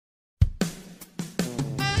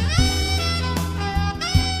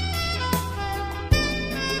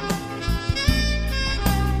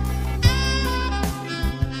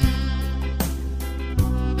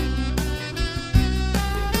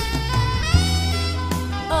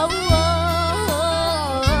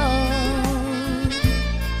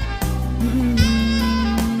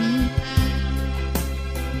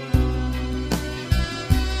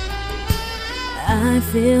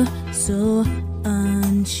feel so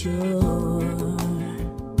unsure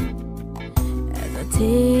as I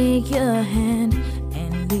take your hand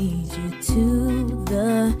and lead you to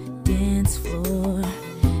the dance floor.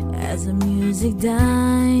 As the music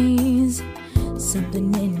dies,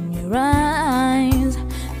 something in your eyes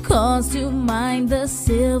calls to mind the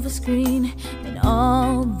silver screen and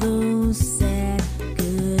all those sad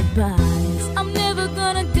goodbyes. I'm never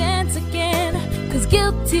gonna dance again, 'cause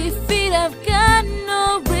guilty feet have got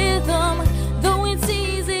no rhythm. Though it's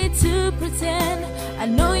easy to pretend, I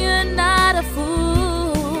know you're not a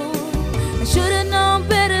fool. I should've known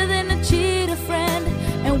better than to cheat a friend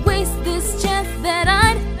and waste this chance that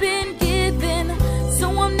I'd been given. So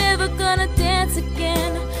I'm never gonna dance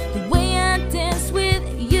again the way I danced with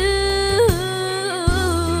you.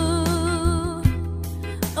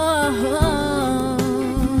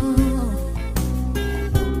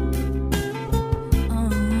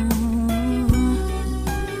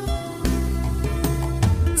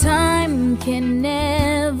 Time can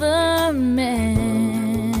never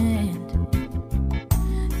mend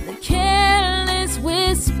the careless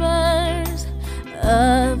whispers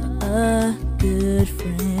of a good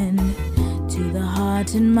friend. To the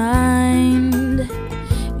heart and mind,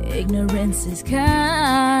 ignorance is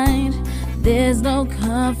kind. There's no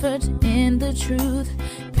comfort in the truth.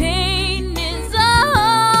 Pain is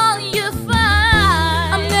all you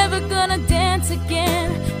find. I'm never gonna dance again,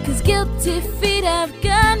 'cause guilty feet have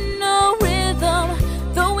got no rhythm.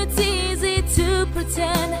 Though it's easy to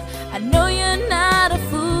pretend, I know you're not a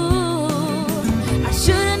fool. I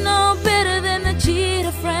should've known better than to cheat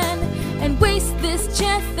a friend and waste this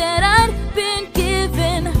chance that I'd been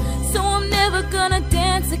given. So I'm never gonna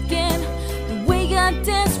dance again the way I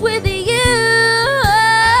danced with you.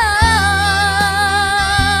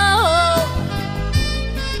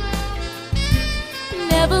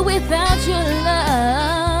 Never without your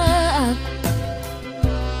love.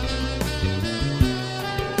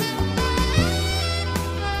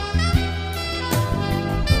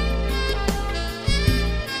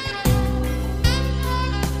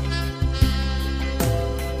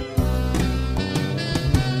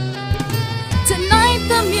 Tonight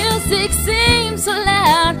the music seems so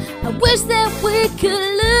loud. I wish that we could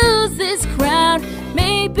lose this crowd.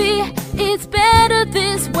 Maybe it's better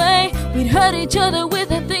this way. We'd hurt each other with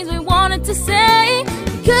the things we wanted to say.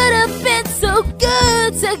 We could have been so good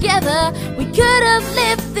together. We could have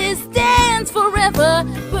lived this dance forever.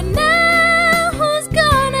 But now who's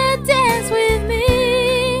gonna dance with me?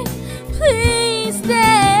 Please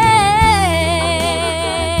stay.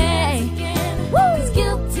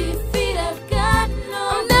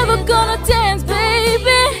 Gonna dance,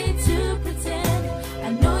 baby. To pretend, I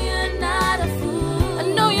know you're not a fool. I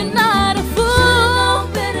know you're not a fool.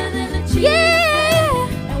 Better than a cheat,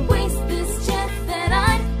 yeah, and waste this chance that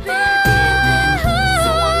I'd been given.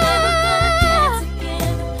 So I'm never gonna dance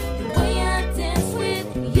again the way I dance with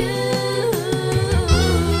you.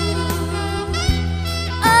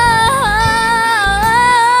 Oh,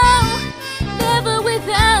 never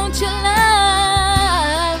without your love.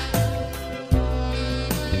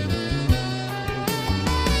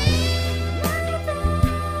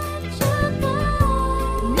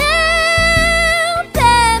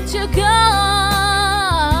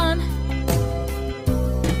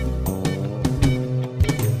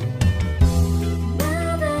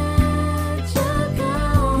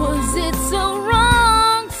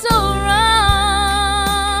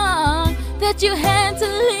 You had to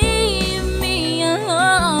leave.